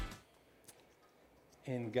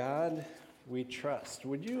In God we trust.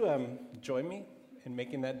 Would you join me in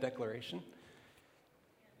making that declaration?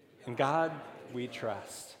 In God we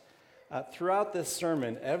trust. Throughout this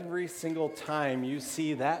sermon, every single time you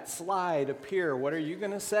see that slide appear, what are you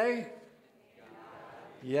going to say?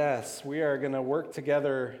 Yes, we are going to work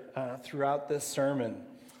together throughout this sermon.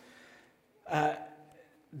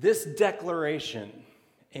 This declaration,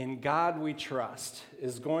 in God we trust,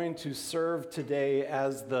 is going to serve today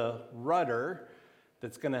as the rudder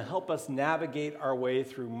that's going to help us navigate our way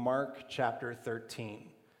through Mark chapter 13.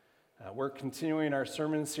 We're continuing our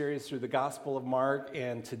sermon series through the Gospel of Mark,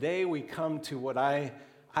 and today we come to what I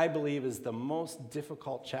believe is the most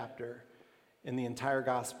difficult chapter in the entire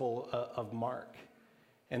Gospel of Mark.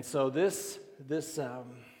 And so this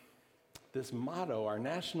motto, our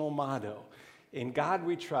national motto, in God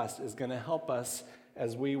we trust, is going to help us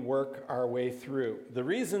as we work our way through. The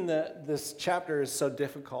reason that this chapter is so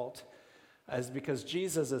difficult is because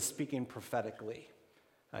Jesus is speaking prophetically.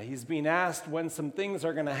 He's being asked when some things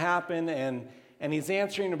are going to happen, and he's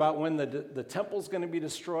answering about when the temple's going to be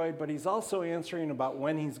destroyed, but he's also answering about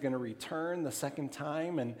when he's going to return the second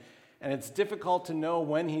time, and it's difficult to know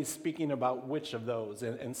when he's speaking about which of those,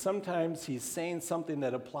 and sometimes he's saying something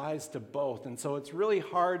that applies to both, and so it's really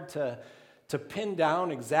hard to pin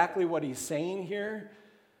down exactly what he's saying here,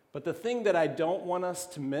 but the thing that I don't want us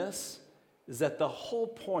to miss is that the whole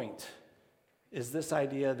point is this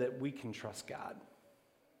idea that we can trust God.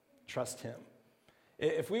 Trust him.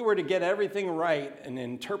 If we were to get everything right and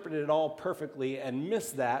interpret it all perfectly and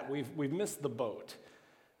miss that, we've missed the boat.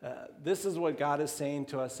 This is what God is saying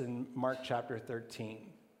to us in Mark chapter 13.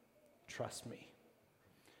 Trust me.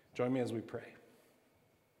 Join me as we pray.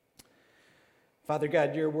 Father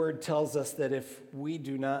God, your word tells us that if we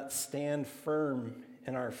do not stand firm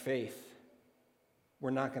in our faith, we're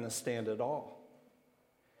not going to stand at all.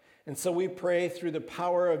 And so we pray through the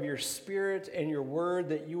power of your Spirit and your word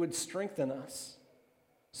that you would strengthen us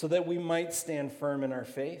so that we might stand firm in our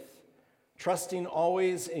faith, trusting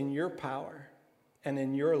always in your power and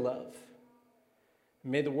in your love.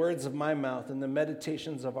 May the words of my mouth and the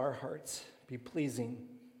meditations of our hearts be pleasing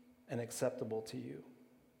and acceptable to you.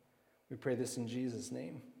 We pray this in Jesus'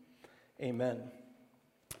 name. Amen.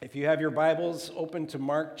 If you have your Bibles, open to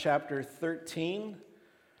Mark chapter 13.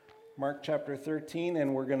 Mark chapter 13,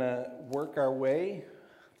 and we're going to work our way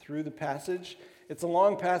through the passage. It's a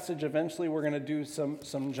long passage. Eventually, we're going to do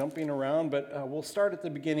some jumping around, but we'll start at the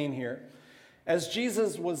beginning here. As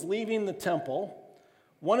Jesus was leaving the temple,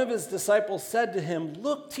 one of his disciples said to him,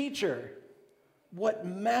 "Look, teacher, what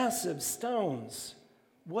massive stones,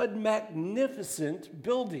 what magnificent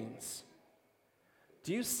buildings."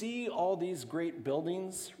 "Do you see all these great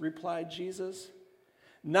buildings?" replied Jesus.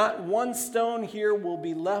 "Not one stone here will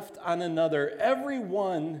be left on another. Every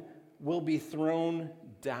one will be thrown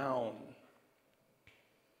down."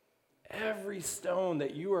 Every stone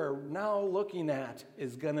that you are now looking at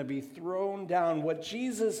is going to be thrown down. What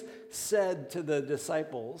Jesus said to the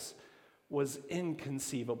disciples was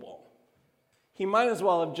inconceivable. He might as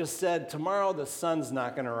well have just said, tomorrow the sun's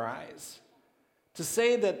not going to rise. To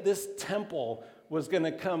say that this temple was going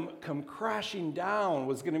to come crashing down,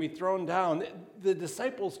 was going to be thrown down. The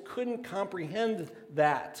disciples couldn't comprehend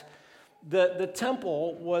that. The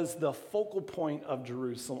temple was the focal point of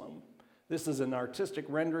Jerusalem. This is an artistic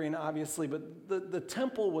rendering, obviously, but the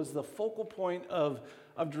temple was the focal point of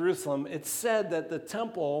Jerusalem. It's said that the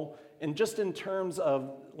temple, and just in terms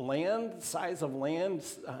of land, size of land,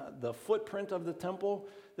 the footprint of the temple,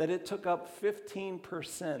 that it took up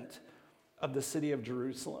 15% of the city of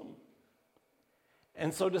Jerusalem.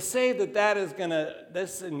 And so to say that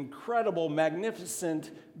this incredible, magnificent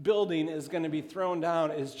building is going to be thrown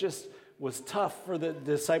down was tough for the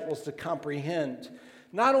disciples to comprehend.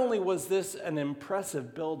 Not only was this an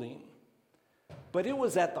impressive building, but it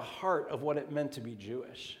was at the heart of what it meant to be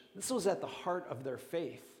Jewish. This was at the heart of their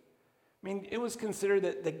faith. I mean, it was considered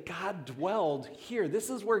that God dwelled here. This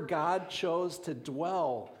is where God chose to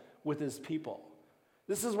dwell with his people.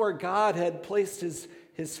 This is where God had placed his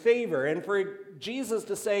favor. And for Jesus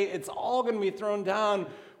to say it's all going to be thrown down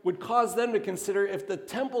would cause them to consider if the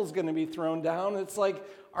temple's going to be thrown down, it's like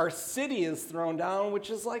our city is thrown down, which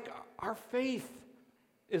is like our faith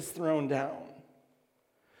is thrown down.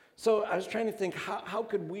 So I was trying to think, how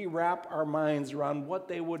could we wrap our minds around what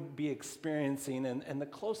they would be experiencing? And the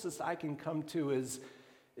closest I can come to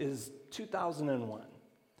is 2001.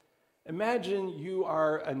 Imagine you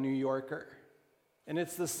are a New Yorker. And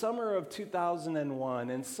it's the summer of 2001,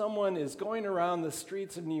 and someone is going around the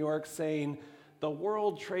streets of New York saying, the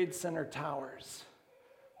World Trade Center towers,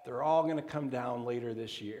 they're all going to come down later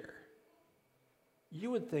this year. you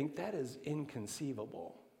would think that is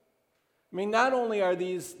inconceivable. I mean, not only are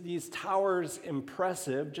these towers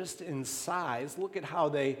impressive just in size, look at how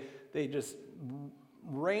they just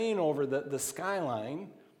reign over the skyline,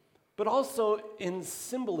 but also in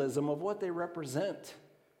symbolism of what they represent.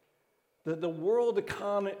 The world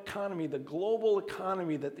economy, the global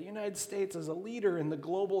economy, that the United States is a leader in the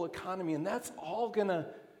global economy, and that's all going to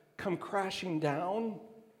come crashing down.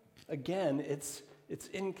 Again, it's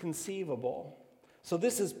inconceivable. So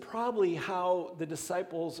this is probably how the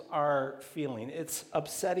disciples are feeling. It's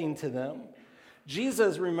upsetting to them.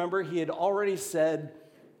 Jesus, remember, he had already said,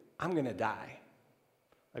 I'm going to die.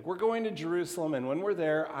 Like, we're going to Jerusalem, and when we're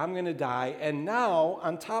there, I'm going to die. And now,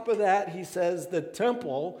 on top of that, he says the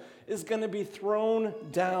temple is going to be thrown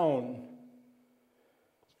down.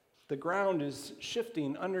 The ground is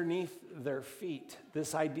shifting underneath their feet.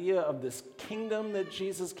 This idea of this kingdom that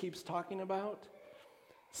Jesus keeps talking about,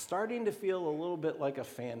 starting to feel a little bit like a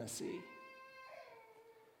fantasy.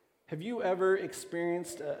 Have you ever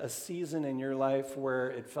experienced a season in your life where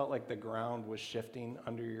it felt like the ground was shifting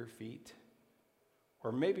under your feet?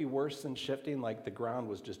 Or maybe worse than shifting, like the ground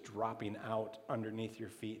was just dropping out underneath your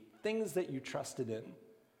feet. Things that you trusted in,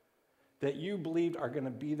 that you believed are going to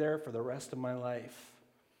be there for the rest of my life,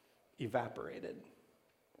 evaporated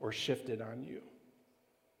or shifted on you.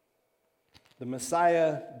 The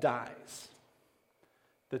Messiah dies.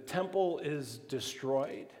 The temple is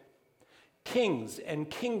destroyed. Kings and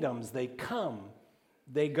kingdoms, they come,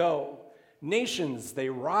 they go. Nations, they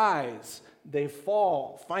rise, they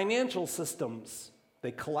fall. Financial systems,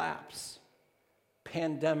 they collapse.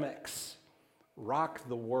 Pandemics rock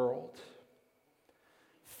the world.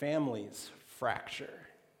 Families fracture.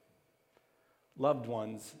 Loved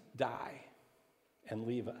ones die and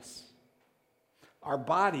leave us. Our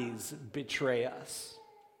bodies betray us.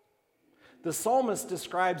 The psalmist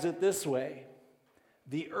describes it this way: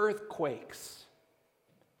 the earth quakes,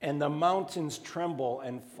 and the mountains tremble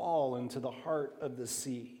and fall into the heart of the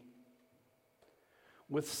sea.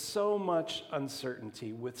 With so much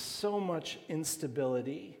uncertainty, with so much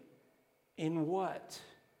instability, in what,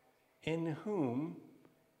 in whom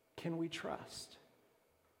can we trust?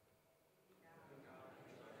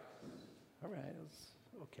 All right,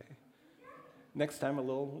 okay. Next time with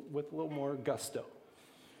a little more gusto.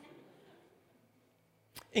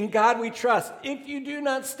 In God we trust. If you do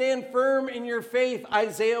not stand firm in your faith,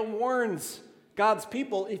 Isaiah warns God's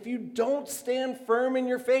people, if you don't stand firm in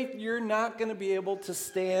your faith, you're not going to be able to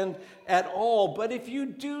stand at all. But if you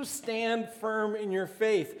do stand firm in your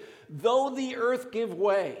faith, though the earth give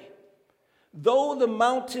way, though the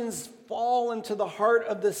mountains fall into the heart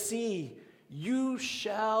of the sea, you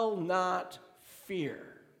shall not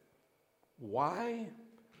fear. Why?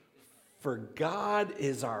 For God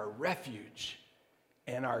is our refuge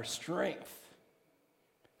and our strength.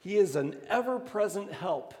 He is an ever-present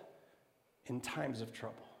help in times of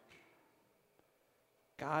trouble.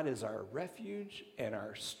 God is our refuge and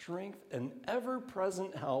our strength, an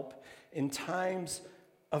ever-present help in times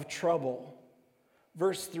of trouble.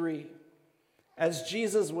 Verse 3, as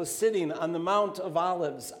Jesus was sitting on the Mount of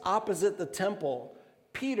Olives opposite the temple,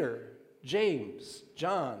 Peter, James,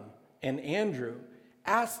 John, and Andrew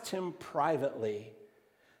asked him privately,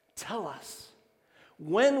 "Tell us,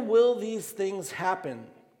 when will these things happen?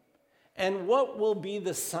 And what will be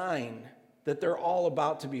the sign that they're all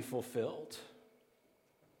about to be fulfilled?"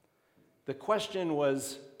 The question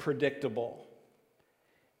was predictable.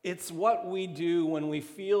 It's what we do when we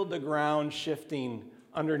feel the ground shifting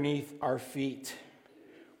underneath our feet.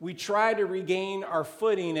 We try to regain our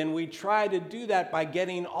footing, and we try to do that by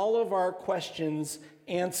getting all of our questions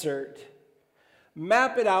answered.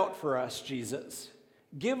 Map it out for us, Jesus.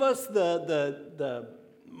 Give us the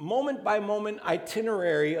moment-by-moment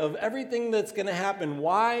itinerary of everything that's going to happen.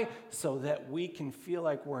 Why? So that we can feel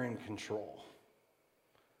like we're in control.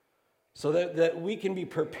 So that we can be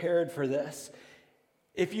prepared for this.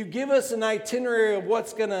 If you give us an itinerary of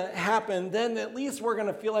what's going to happen, then at least we're going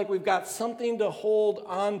to feel like we've got something to hold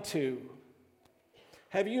on to.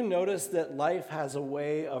 Have you noticed that life has a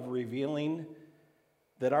way of revealing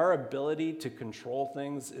that our ability to control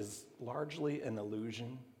things is largely an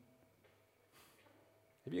illusion?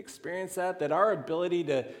 Have you experienced that? That our ability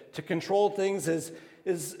to control things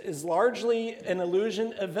is largely an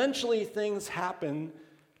illusion. Eventually things happen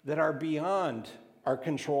that are beyond our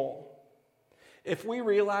control. If we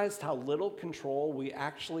realized how little control we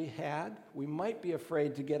actually had, we might be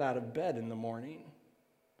afraid to get out of bed in the morning.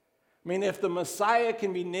 I mean, if the Messiah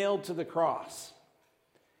can be nailed to the cross,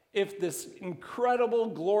 if this incredible,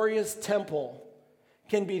 glorious temple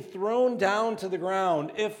can be thrown down to the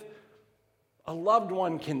ground, if a loved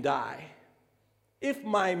one can die, If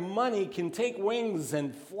my money can take wings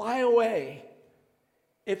and fly away,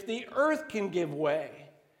 if the earth can give way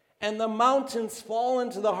and the mountains fall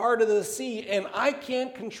into the heart of the sea and I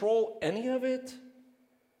can't control any of it,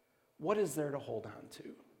 what is there to hold on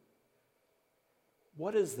to?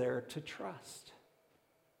 What is there to trust?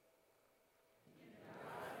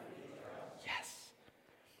 Yes,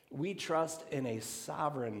 we trust in a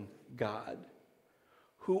sovereign God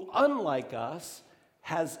who, unlike us,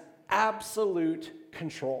 has absolute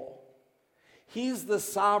control. He's the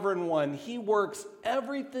sovereign one. He works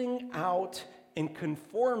everything out in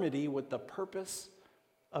conformity with the purpose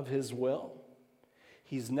of his will.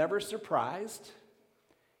 He's never surprised.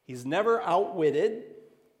 He's never outwitted.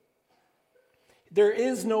 There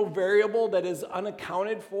is no variable that is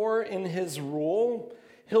unaccounted for in his rule.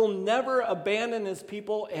 He'll never abandon his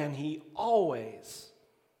people, and he always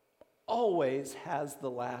has the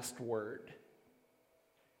last word.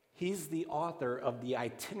 He's the author of the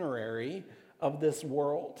itinerary of this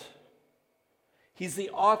world. He's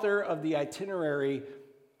the author of the itinerary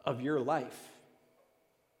of your life.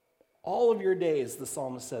 All of your days, the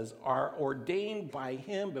psalmist says, are ordained by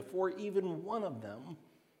him before even one of them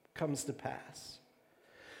comes to pass.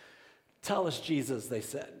 Tell us, Jesus, they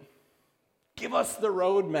said. Give us the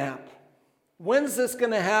roadmap. When's this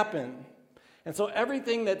going to happen? And so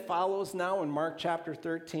everything that follows now in Mark chapter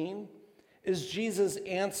 13 is Jesus'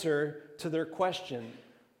 answer to their question.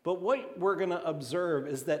 But what we're going to observe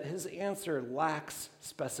is that his answer lacks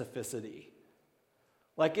specificity.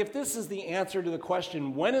 Like, if this is the answer to the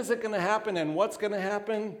question, when is it going to happen and what's going to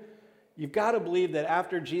happen, you've got to believe that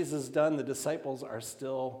after Jesus is done, the disciples are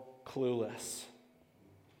still clueless.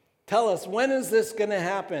 Tell us, when is this going to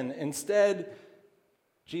happen? Instead,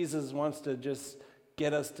 Jesus wants to just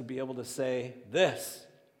get us to be able to say this.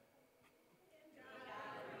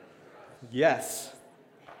 Yes.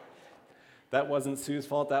 That wasn't Sue's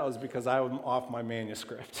fault. That was because I was off my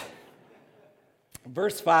manuscript.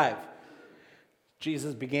 Verse 5,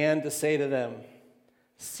 Jesus began to say to them,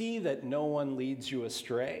 see that no one leads you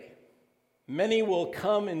astray. Many will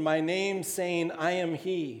come in my name saying, I am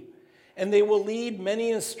he, and they will lead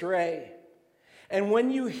many astray. And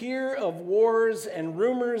when you hear of wars and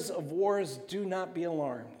rumors of wars, do not be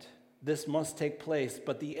alarmed. This must take place,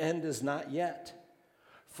 but the end is not yet.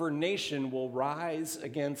 For nation will rise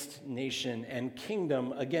against nation, and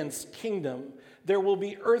kingdom against kingdom. There will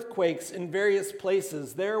be earthquakes in various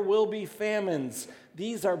places. There will be famines.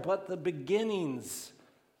 These are but the beginnings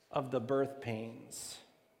of the birth pains.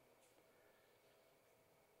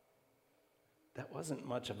 That wasn't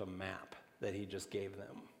much of a map that he just gave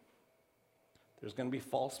them. There's going to be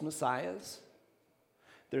false messiahs.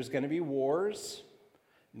 There's going to be wars.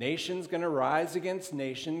 Nation's going to rise against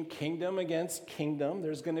nation, kingdom against kingdom.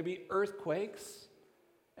 There's going to be earthquakes,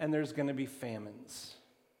 and there's going to be famines.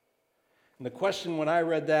 And the question when I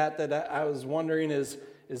read that I was wondering is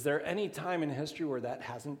there any time in history where that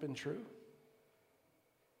hasn't been true?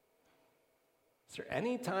 Is there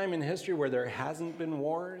any time in history where there hasn't been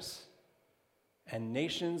wars and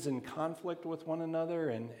nations in conflict with one another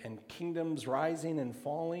and kingdoms rising and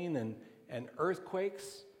falling and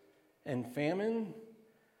earthquakes and famine?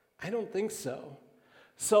 I don't think so.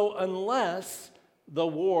 So unless the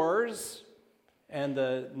wars and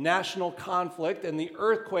the national conflict and the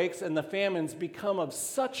earthquakes and the famines become of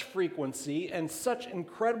such frequency and such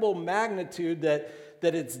incredible magnitude that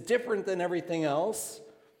it's different than everything else,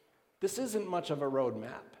 this isn't much of a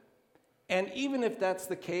roadmap. And even if that's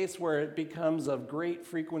the case where it becomes of great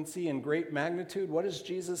frequency and great magnitude, what does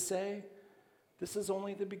Jesus say? This is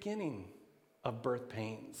only the beginning of birth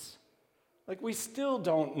pains. Like, we still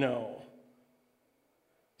don't know.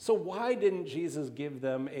 So why didn't Jesus give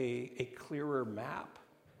them a clearer map,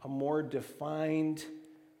 a more defined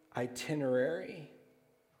itinerary?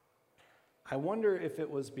 I wonder if it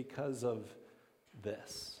was because of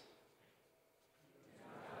this.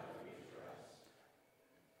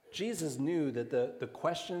 Jesus knew that the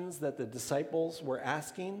questions that the disciples were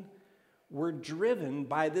asking were driven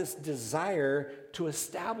by this desire to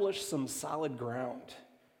establish some solid ground,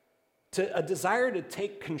 to a desire to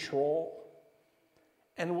take control.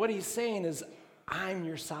 And what he's saying is, I'm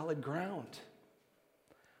your solid ground.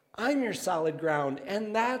 I'm your solid ground,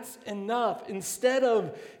 and that's enough. Instead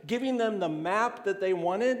of giving them the map that they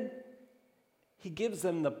wanted, he gives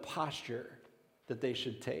them the posture that they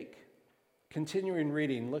should take. Continuing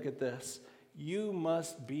reading, look at this. You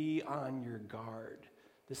must be on your guard.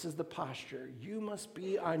 This is the posture. You must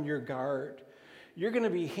be on your guard. You're going to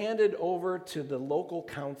be handed over to the local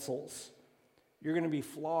councils. You're going to be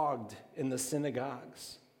flogged in the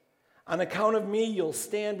synagogues. On account of me, you'll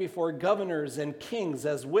stand before governors and kings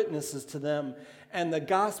as witnesses to them, and the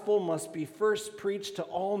gospel must be first preached to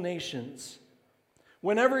all nations.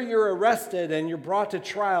 Whenever you're arrested and you're brought to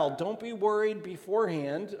trial, don't be worried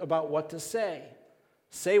beforehand about what to say.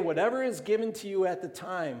 Say whatever is given to you at the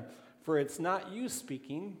time, for it's not you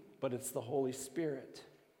speaking, but it's the Holy Spirit.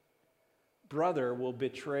 Brother will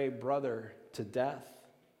betray brother to death,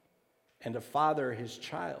 and a father his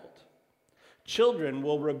child. Children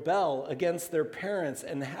will rebel against their parents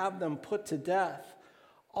and have them put to death.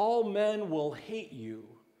 All men will hate you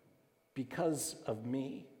because of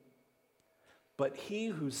me. But he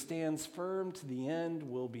who stands firm to the end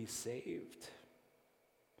will be saved.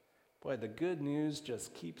 Boy, the good news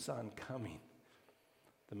just keeps on coming.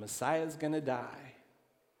 The Messiah's going to die.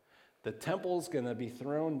 The temple's going to be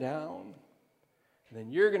thrown down. And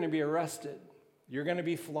then you're going to be arrested. You're going to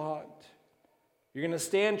be flogged. You're going to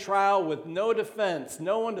stand trial with no defense,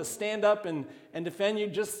 no one to stand up and defend you,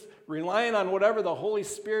 just relying on whatever the Holy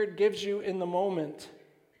Spirit gives you in the moment.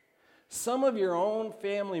 Some of your own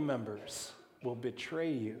family members will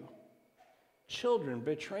betray you. Children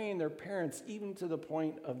betraying their parents even to the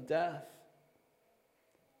point of death.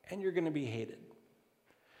 And you're going to be hated.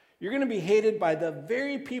 You're going to be hated by the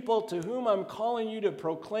very people to whom I'm calling you to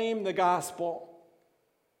proclaim the gospel.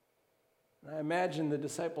 And I imagine the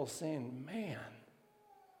disciples saying, man.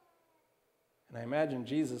 And I imagine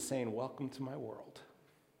Jesus saying, welcome to my world.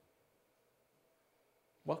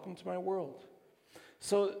 Welcome to my world.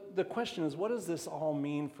 So the question is, what does this all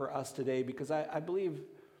mean for us today? Because I believe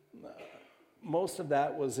most of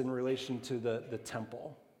that was in relation to the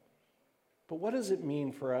temple. But what does it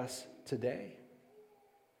mean for us today?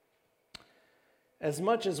 As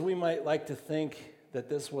much as we might like to think that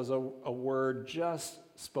this was a word just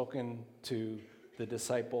spoken to the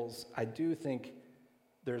disciples, I do think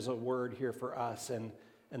there's a word here for us, and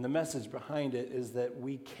the message behind it is that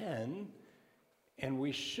we can and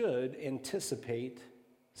we should anticipate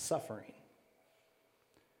suffering.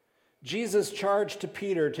 Jesus' charge to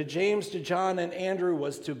Peter, to James, to John, and Andrew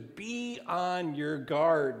was to be on your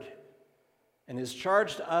guard. And his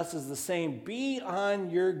charge to us is the same, be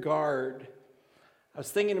on your guard. I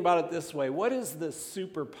was thinking about it this way. What is the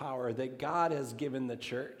superpower that God has given the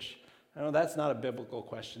church? I know that's not a biblical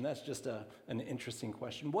question. That's just an interesting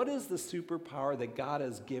question. What is the superpower that God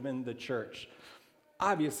has given the church?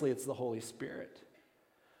 Obviously, it's the Holy Spirit.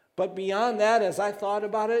 But beyond that, as I thought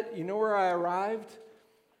about it, you know where I arrived?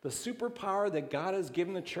 The superpower that God has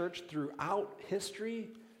given the church throughout history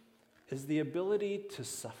is the ability to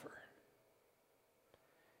suffer,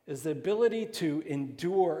 is the ability to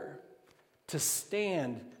endure, to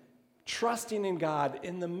stand, trusting in God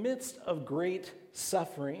in the midst of great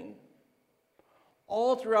suffering.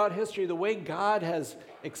 All throughout history, the way God has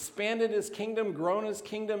expanded his kingdom, grown his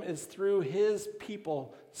kingdom, is through his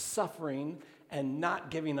people suffering and not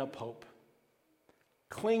giving up hope,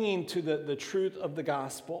 clinging to the truth of the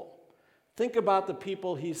gospel. Think about the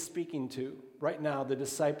people he's speaking to right now, the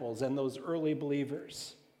disciples and those early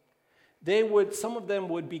believers. Some of them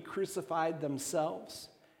would be crucified themselves,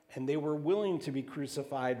 and they were willing to be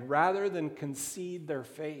crucified rather than concede their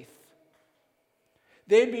faith.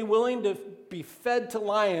 They'd be willing to be fed to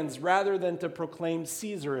lions rather than to proclaim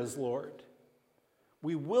Caesar as Lord.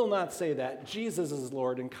 We will not say that. Jesus is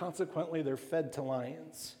Lord, and consequently they're fed to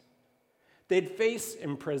lions. They'd face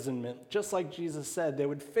imprisonment, just like Jesus said. They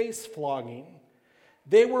would face flogging.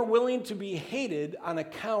 They were willing to be hated on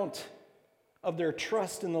account of their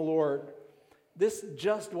trust in the Lord. This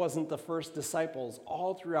just wasn't the first disciples.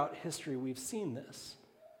 All throughout history, we've seen this.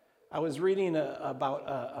 I was reading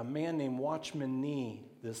about a man named Watchman Nee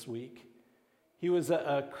this week. He was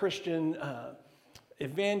a Christian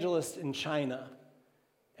evangelist in China.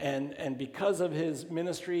 And because of his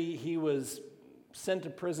ministry, he was sent to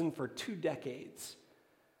prison for 2 decades.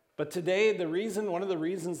 But today, one of the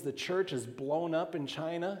reasons the church is blown up in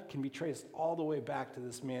China can be traced all the way back to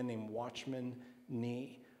this man named Watchman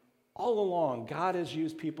Nee. All along, God has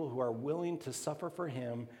used people who are willing to suffer for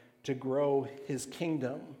him to grow his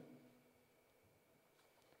kingdom.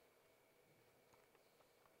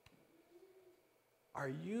 Are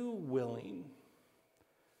you willing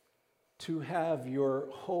to have your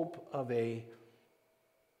hope of a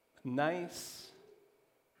nice,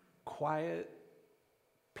 quiet,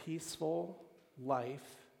 peaceful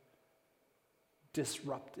life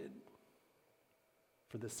disrupted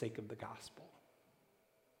for the sake of the gospel?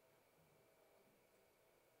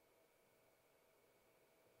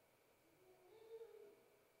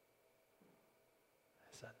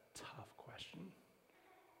 That's a tough question.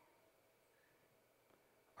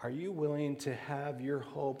 Are you willing to have your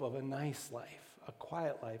hope of a nice life, a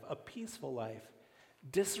quiet life, a peaceful life,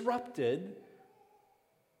 disrupted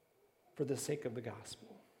for the sake of the gospel.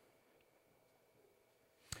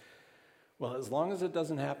 Well, as long as it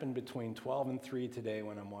doesn't happen between 12 and 3 today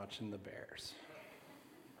when I'm watching the Bears.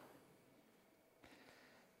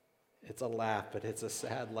 It's a laugh, but it's a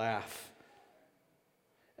sad laugh.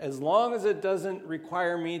 As long as it doesn't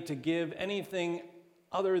require me to give anything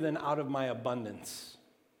other than out of my abundance,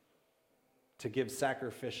 to give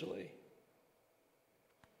sacrificially.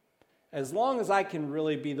 As long as I can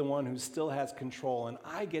really be the one who still has control and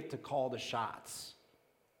I get to call the shots.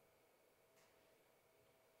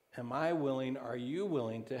 Am I willing, are you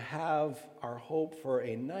willing to have our hope for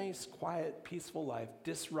a nice, quiet, peaceful life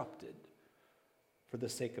disrupted for the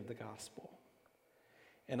sake of the gospel?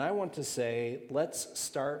 And I want to say, let's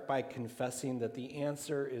start by confessing that the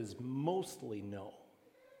answer is mostly no.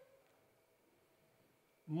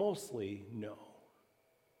 Mostly no.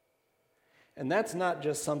 And that's not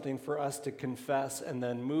just something for us to confess and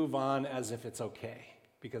then move on as if it's okay,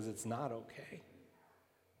 because it's not okay.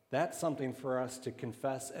 That's something for us to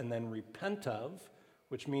confess and then repent of,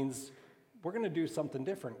 which means we're going to do something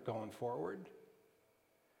different going forward.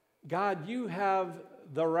 God, you have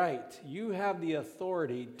the right, you have the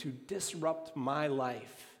authority to disrupt my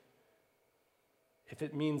life. If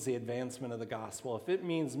it means the advancement of the gospel, if it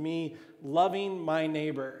means me loving my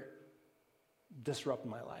neighbor, disrupt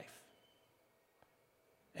my life.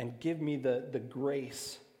 And give me the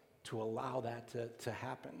grace to allow that to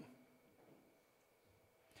happen.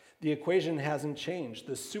 The equation hasn't changed.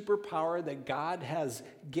 The superpower that God has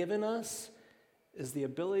given us is the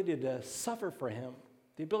ability to suffer for him,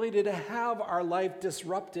 the ability to have our life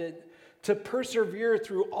disrupted, to persevere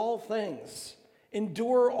through all things,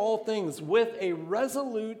 endure all things with a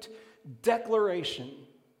resolute declaration.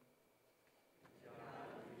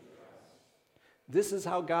 This is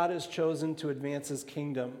how God has chosen to advance his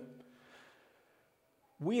kingdom.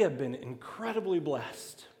 We have been incredibly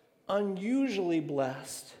blessed, unusually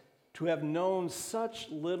blessed, to have known such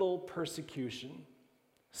little persecution,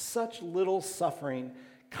 such little suffering.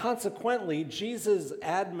 Consequently, Jesus'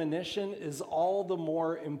 admonition is all the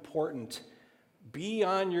more important. Be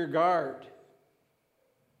on your guard.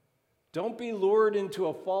 Don't be lured into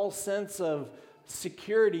a false sense of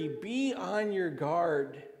security. Be on your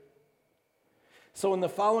guard. So in the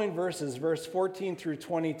following verses, verse 14 through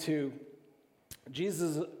 22,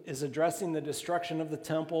 Jesus is addressing the destruction of the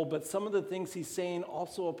temple, but some of the things he's saying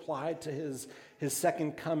also apply to his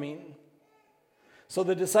second coming. So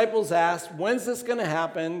the disciples asked, when's this going to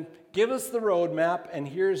happen? Give us the roadmap, and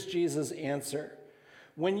here's Jesus' answer.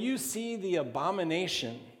 When you see the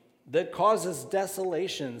abomination that causes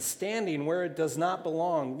desolation standing where it does not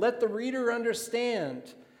belong, let the reader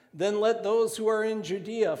understand. Then let those who are in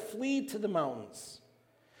Judea flee to the mountains.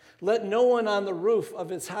 Let no one on the roof of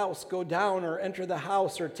his house go down or enter the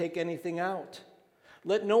house or take anything out.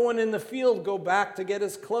 Let no one in the field go back to get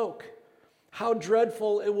his cloak. How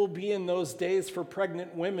dreadful it will be in those days for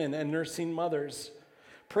pregnant women and nursing mothers.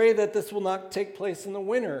 Pray that this will not take place in the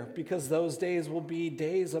winter, because those days will be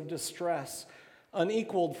days of distress,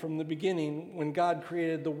 unequaled from the beginning when God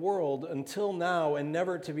created the world until now, and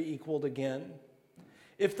never to be equaled again.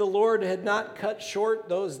 If the Lord had not cut short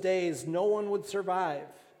those days, no one would survive.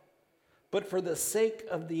 But for the sake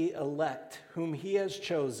of the elect, whom he has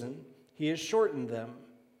chosen, he has shortened them.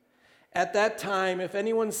 At that time, if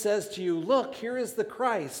anyone says to you, look, here is the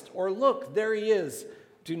Christ, or look, there he is,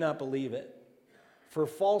 do not believe it. For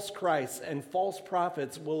false Christs and false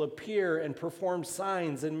prophets will appear and perform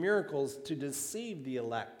signs and miracles to deceive the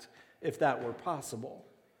elect, if that were possible.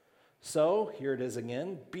 So, here it is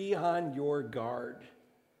again, be on your guard.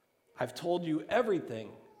 I've told you everything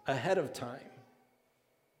ahead of time.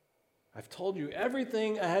 I've told you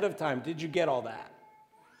everything ahead of time. Did you get all that?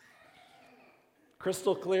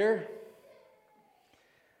 Crystal clear?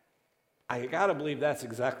 I gotta believe that's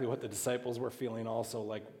exactly what the disciples were feeling also,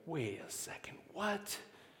 like, wait a second, what?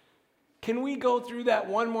 Can we go through that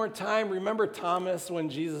one more time? Remember Thomas when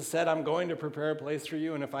Jesus said, I'm going to prepare a place for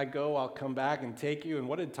you, and if I go, I'll come back and take you. And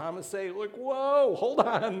what did Thomas say? Like, whoa, hold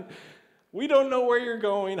on. We don't know where you're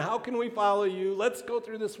going. How can we follow you? Let's go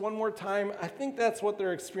through this one more time. I think that's what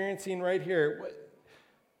they're experiencing right here.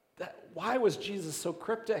 Why was Jesus so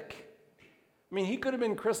cryptic? I mean, he could have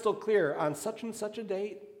been crystal clear on such and such a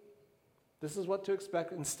date. This is what to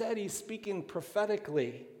expect. Instead, he's speaking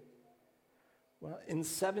prophetically. Well, in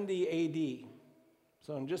 70 AD,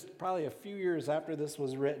 so in just probably a few years after this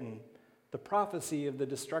was written, the prophecy of the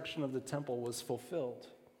destruction of the temple was fulfilled.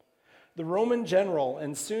 The Roman general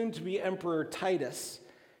and soon-to-be Emperor Titus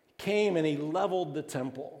came and he leveled the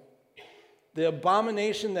temple. The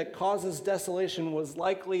abomination that causes desolation was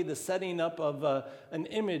likely the setting up of an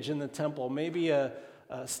image in the temple, maybe a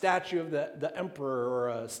statue of the emperor or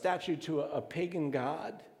a statue to a pagan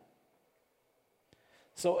god.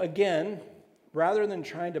 So again, rather than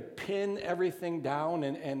trying to pin everything down,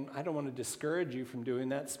 and I don't want to discourage you from doing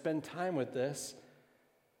that, spend time with this.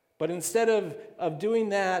 But instead of doing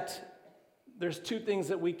that, there's two things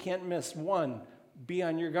that we can't miss. One, be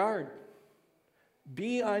on your guard.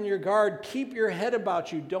 Be on your guard. Keep your head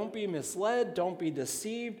about you. Don't be misled. Don't be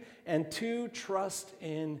deceived. And two, trust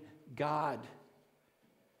in God.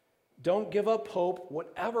 Don't give up hope.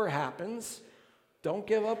 Whatever happens, don't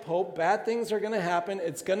give up hope. Bad things are going to happen.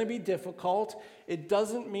 It's going to be difficult. It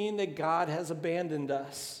doesn't mean that God has abandoned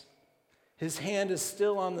us. His hand is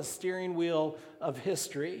still on the steering wheel of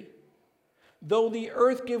history. Though the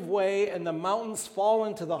earth give way and the mountains fall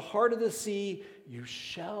into the heart of the sea, you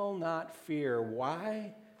shall not fear.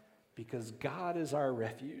 Why? Because God is our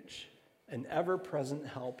refuge, an ever-present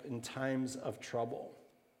help in times of trouble.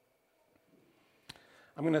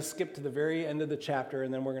 I'm going to skip to the very end of the chapter,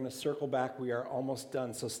 and then we're going to circle back. We are almost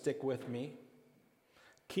done, so stick with me.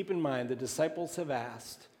 Keep in mind, the disciples have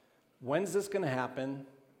asked, when's this going to happen?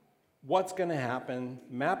 What's going to happen?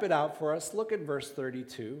 Map it out for us. Look at verse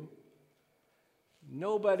 32.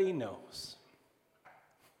 Nobody knows.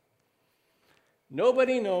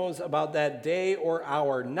 Nobody knows about that day or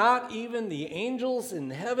hour, not even the angels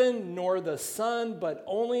in heaven nor the Son, but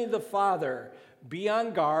only the Father. Be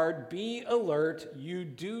on guard, be alert. You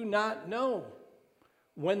do not know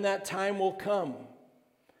when that time will come.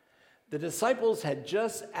 The disciples had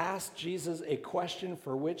just asked Jesus a question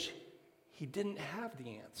for which he didn't have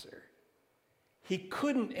the answer. He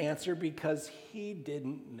couldn't answer because he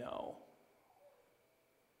didn't know.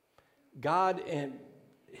 God, in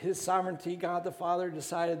his sovereignty, God the Father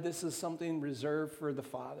decided this is something reserved for the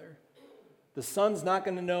Father. The Son's not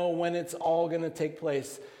going to know when it's all going to take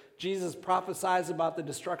place. Jesus prophesies about the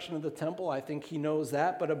destruction of the temple. I think he knows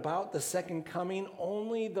that. But about the second coming,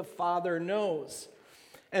 only the Father knows.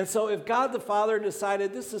 And so if God the Father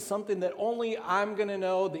decided this is something that only I'm going to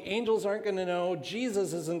know, the angels aren't going to know,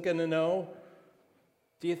 Jesus isn't going to know,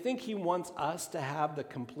 do you think he wants us to have the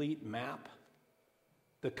complete map?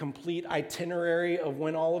 The complete itinerary of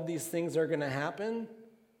when all of these things are going to happen?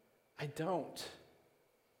 I don't.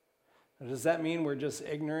 Does that mean we're just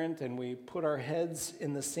ignorant and we put our heads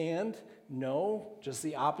in the sand? No, just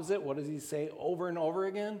the opposite. What does he say over and over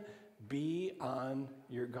again? Be on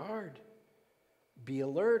your guard. Be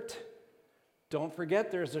alert. Don't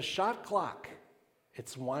forget there's a shot clock.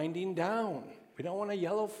 It's winding down. We don't want a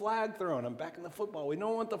yellow flag thrown. I'm back in the football. We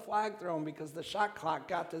don't want the flag thrown because the shot clock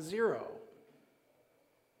got to 0.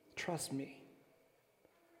 Trust me.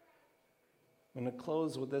 I'm going to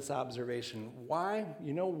close with this observation. Why?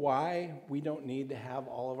 You know why we don't need to have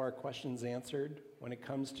all of our questions answered when it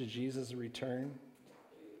comes to Jesus' return?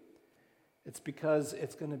 It's because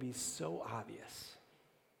it's going to be so obvious,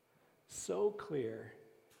 so clear,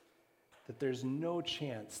 that there's no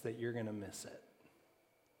chance that you're going to miss it.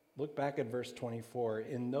 Look back at verse 24.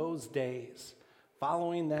 In those days,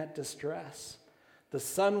 following that distress, the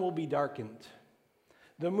sun will be darkened.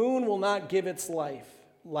 The moon will not give its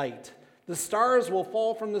light. The stars will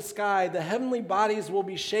fall from the sky. The heavenly bodies will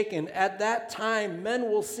be shaken. At that time, men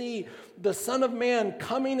will see the Son of Man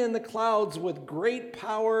coming in the clouds with great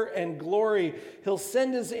power and glory. He'll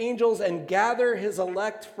send his angels and gather his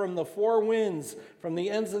elect from the four winds, from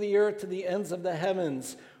the ends of the earth to the ends of the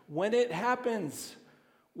heavens. When it happens,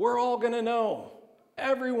 we're all going to know.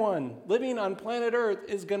 Everyone living on planet Earth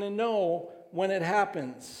is going to know when it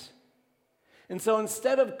happens. And so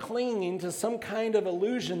instead of clinging to some kind of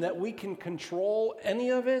illusion that we can control any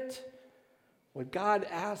of it, what God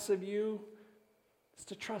asks of you is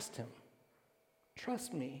to trust him.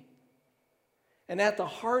 Trust me. And at the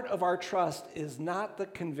heart of our trust is not the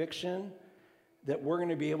conviction that we're going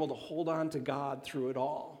to be able to hold on to God through it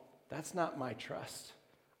all. That's not my trust.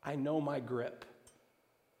 I know my grip.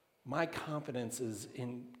 My confidence is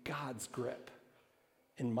in God's grip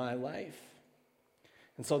in my life.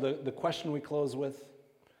 And so the question we close with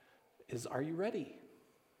is, are you ready?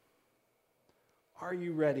 Are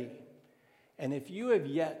you ready? And if you have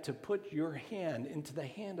yet to put your hand into the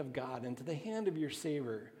hand of God, into the hand of your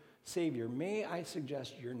Savior, may I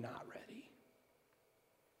suggest you're not ready.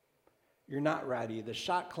 You're not ready. The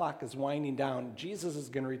shot clock is winding down. Jesus is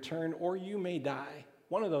going to return, or you may die.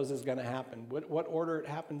 One of those is going to happen. What order it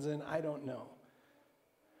happens in, I don't know.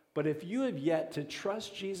 But if you have yet to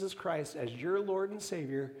trust Jesus Christ as your Lord and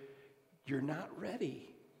Savior, you're not ready.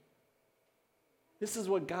 This is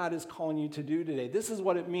what God is calling you to do today. This is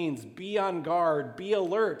what it means. Be on guard. Be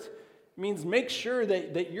alert. It It means make sure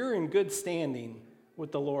that you're in good standing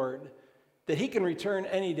with the Lord, that he can return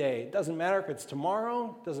any day. It doesn't matter if it's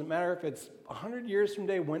tomorrow, doesn't matter if it's 100 years from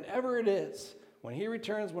today, whenever it is. When he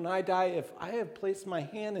returns, when I die, if I have placed my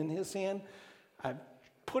hand in his hand, I'm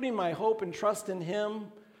putting my hope and trust in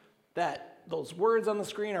him, that those words on the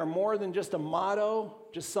screen are more than just a motto,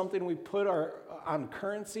 just something we put on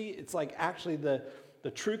currency. It's like actually the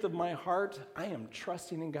truth of my heart. I am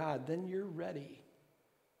trusting in God. Then you're ready.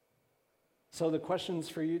 So the questions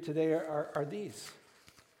for you today are these.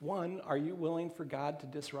 One, are you willing for God to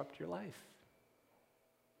disrupt your life?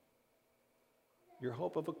 Your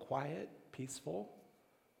hope of a quiet, peaceful,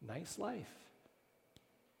 nice life.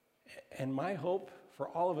 And my hope for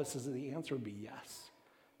all of us is that the answer would be yes.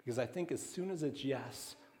 Because I think as soon as it's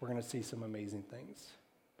yes, we're going to see some amazing things.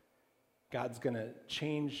 God's going to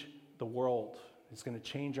change the world. He's going to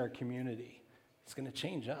change our community. He's going to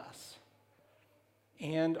change us.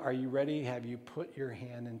 And are you ready? Have you put your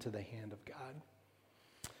hand into the hand of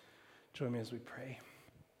God? Join me as we pray.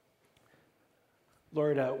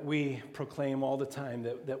 Lord, we proclaim all the time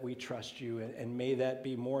that we trust you, and may that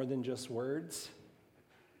be more than just words.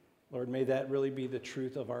 Lord, may that really be the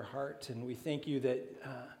truth of our heart, and we thank you that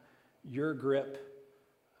your grip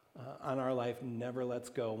on our life never lets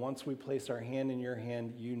go. Once we place our hand in your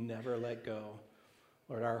hand, you never let go.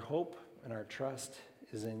 Lord, our hope and our trust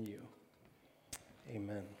is in you.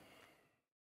 Amen.